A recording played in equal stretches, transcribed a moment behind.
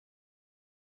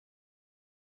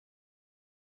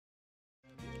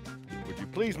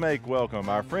please make welcome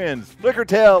our friends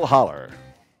Flickertail Holler.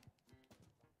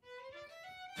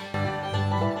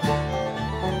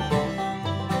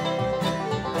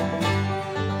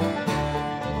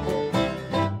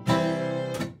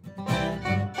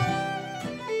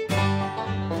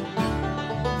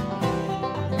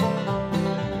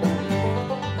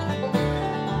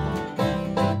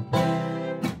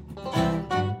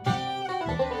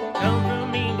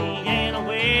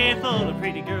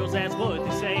 Pretty girls, that's what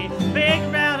they say.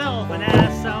 Figure out off when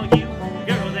I saw you.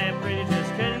 Girl, that pretty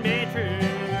just couldn't be true.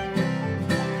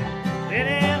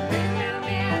 Little, pretty little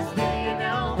miss, do you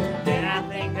know that I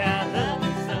think I love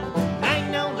you so?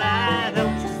 Ain't no lie,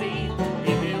 don't you see?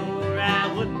 If it were,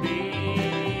 I wouldn't be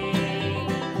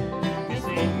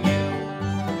missing you.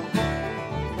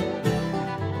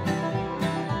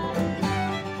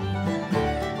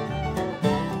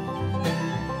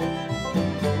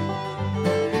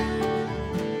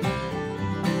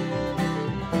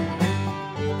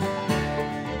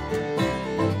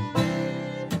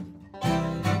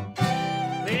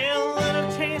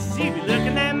 You be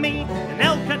looking at me, an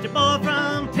old country boy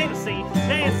from Tennessee.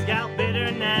 Days got bitter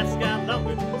and nights got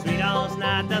longer. Sweet all's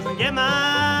night doesn't get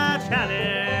much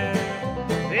hotter.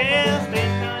 Well,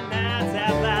 spent our nights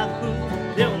out by the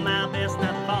pool, doing my best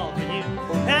not to fall for you.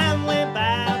 Time went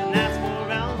by, the nights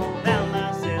wore on, found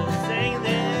myself singing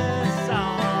this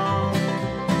song.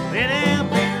 Little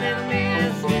pretty little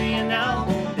miss, do you know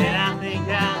that I think I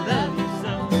love you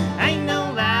so? Ain't no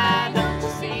lie, don't you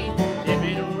see? If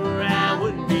it were, I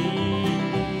wouldn't be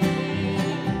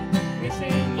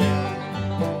missing you.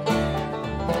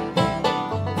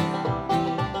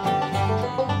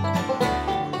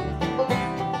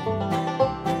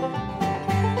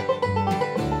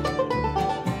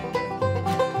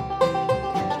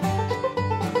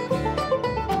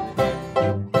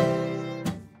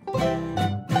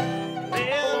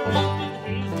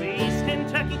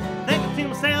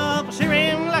 Sure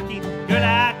am lucky, girl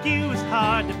like you is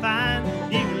hard to find.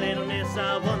 You little miss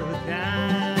are one of a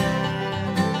kind.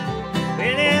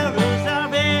 Well, roses are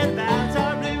red, violets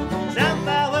are blue,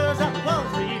 sunflowers are the ones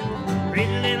for you.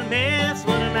 Pretty little miss,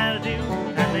 what am I to do?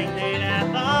 I think that I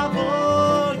fall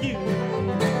for you.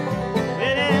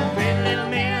 Well, pretty little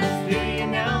miss, do you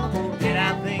know that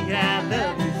I think I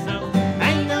love you so?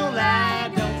 Ain't no lie,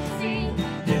 don't you see?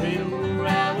 If it were, I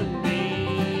wouldn't be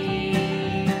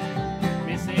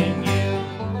missing you.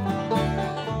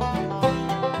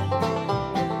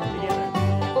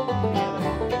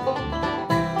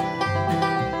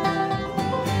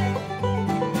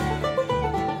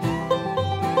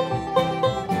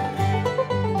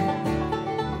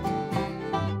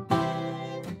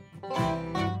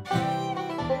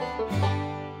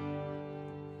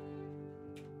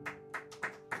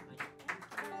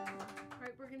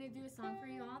 Right, we're gonna do a song for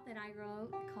you all that I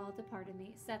wrote called "A Part of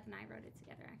Me." Seth and I wrote it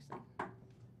together, actually.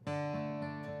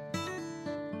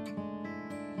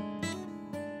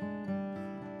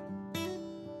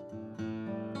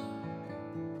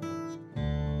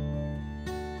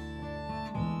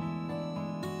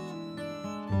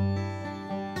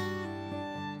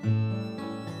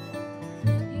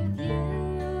 If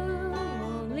you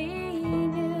only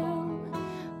knew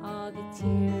all the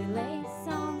tear-laced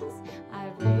songs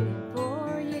I've written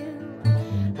for you,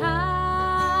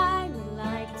 I'd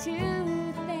like to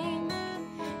think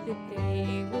that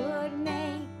they would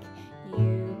make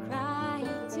you cry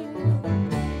too.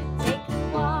 Take a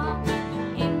walk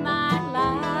in my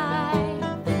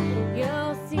life,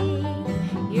 you'll see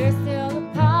you're still a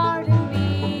part of me.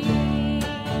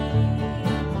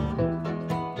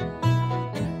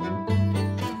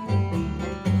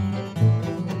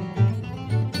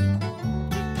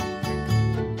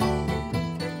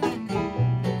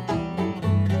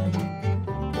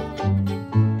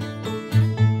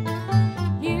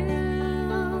 You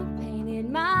painted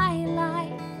my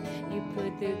life, you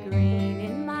put the green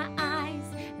in my eyes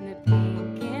and the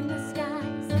pink in the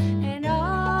skies, and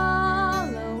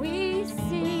I'll always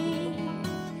see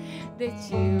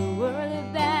that you were the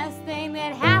best thing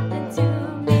that happened to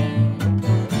me.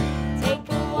 Take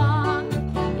a walk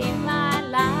in my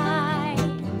life,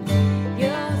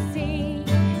 you'll see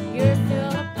you're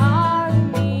still a part of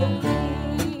me.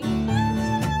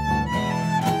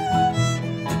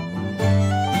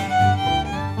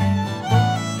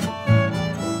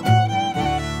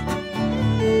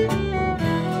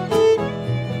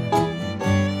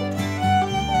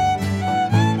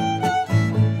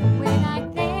 When I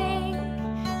think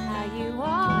how you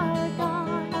are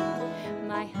gone,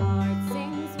 my heart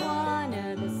sings one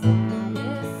of the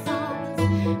saddest songs.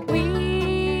 We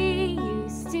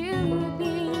used to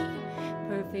be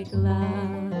perfect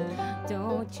love,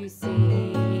 don't what you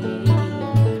see.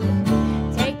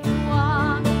 Take a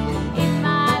walk in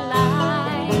my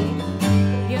life.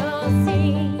 You'll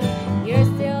see you're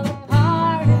still a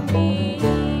part of me.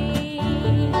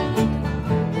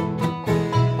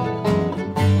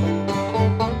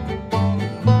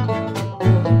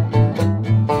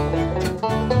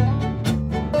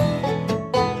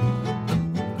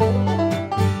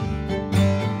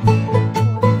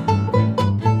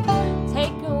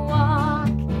 Take a walk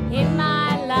in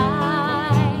my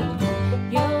life.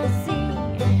 You'll see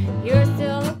you're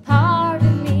still a part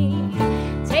of me.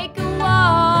 Take a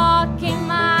walk in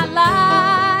my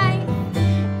life.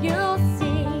 You'll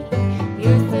see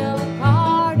you're still a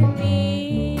part of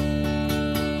me.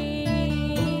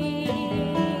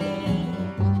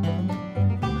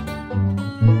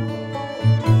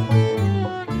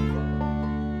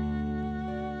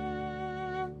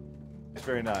 It's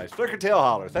very nice. Flickertail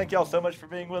Holler, thank y'all so much for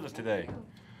being with us today.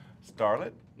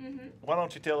 Starlet, why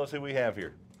don't you tell us who we have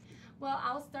here? Well,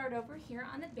 I'll start over here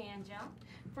on the banjo.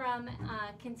 From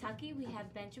Kentucky, we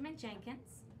have Benjamin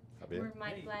Jenkins. We're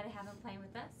mighty glad to have him playing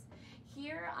with us.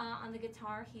 Here on the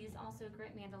guitar, he's also a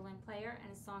great mandolin player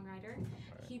and a songwriter.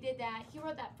 He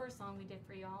wrote that first song we did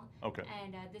for y'all. Okay.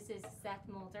 And this is Seth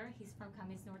Mulder. He's from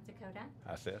Cummings, North Dakota.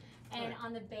 Hi, Seth. And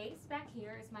on the bass back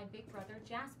here is my big brother,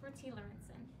 Jasper T.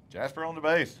 Lorenzen. Jasper on the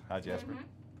bass. Hi, Jasper.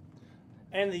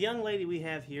 And the young lady we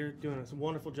have here doing a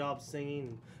wonderful job singing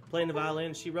and playing the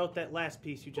violin, she wrote that last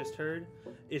piece you just heard,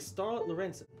 is Starlet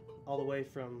Lorenzen, all the way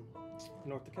from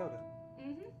North Dakota.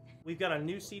 We've got a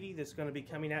new CD that's going to be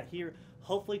coming out here,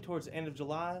 hopefully towards the end of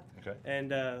July. Okay.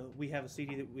 And we have a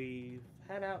CD that we've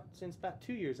had out since about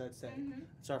 2 years, I'd say.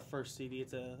 It's our first CD.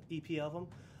 It's a EP album.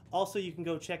 Also, you can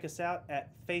go check us out at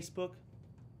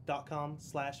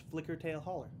facebook.com/Flickertail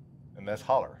Holler. And that's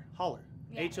Holler. Holler.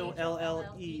 Yeah,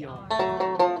 H-O-L-L-E-R.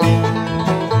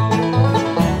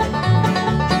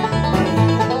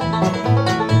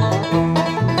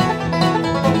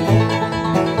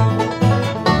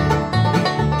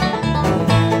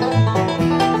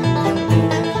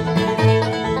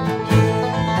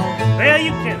 Well,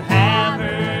 you can have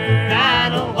her, I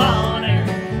don't want her.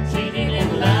 She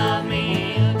didn't love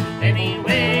me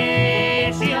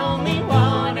anyway. She only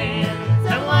wanted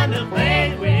someone to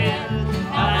play with.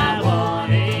 All I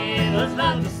wanted was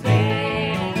love to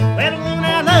stay. Well, the one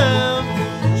I love,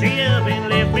 she up and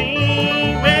left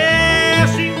me. Well,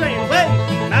 she ran away.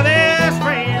 My best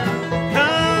friend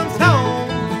comes home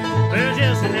for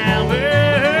just an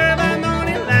hour. By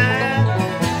morning light,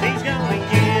 she's gonna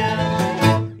give.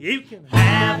 You can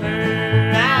have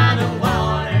her, I don't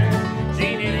want her.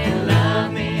 She didn't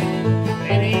love me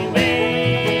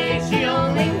anyway. She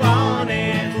only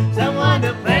wanted someone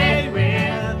to play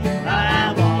with. All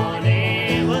I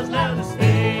wanted was love to stay.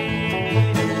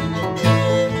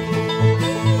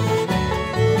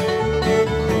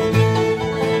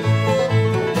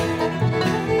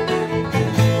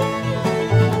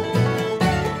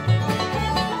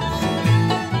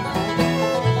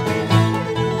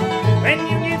 When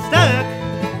you get stuck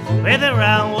with the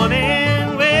wrong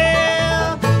woman,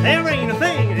 well, there ain't a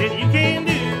thing that you can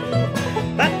do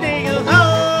but dig a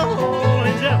hole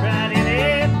and jump right in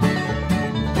it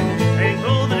and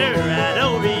pull the dirt right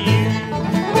over you.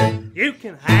 You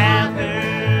can have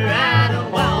her, I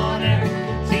don't want her.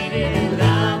 She didn't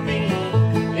love me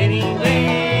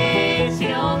anyway.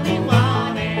 She only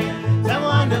wanted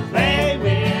someone to play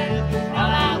with. All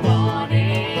I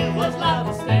wanted was love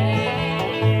to stay.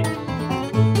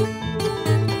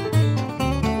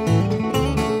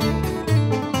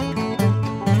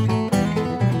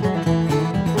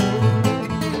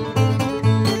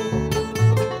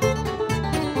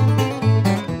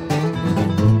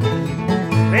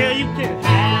 Well, you can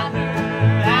have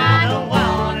her, I don't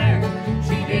want her.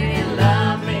 She didn't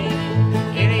love me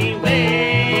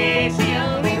anyway. She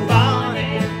only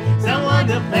wanted someone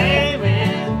to play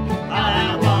with. All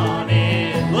I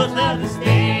wanted was love to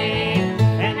stay.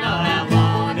 And all I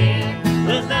wanted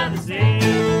was love to stay.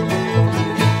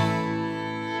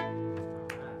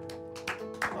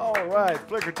 All right,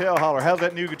 Flickertail Holler. How's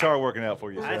that new guitar working out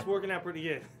for you, It's Seth? working out pretty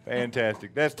good.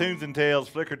 Fantastic. That's Tunes and Tales,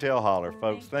 Flickertail Holler,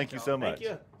 folks. Thank you so much.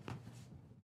 Thank you.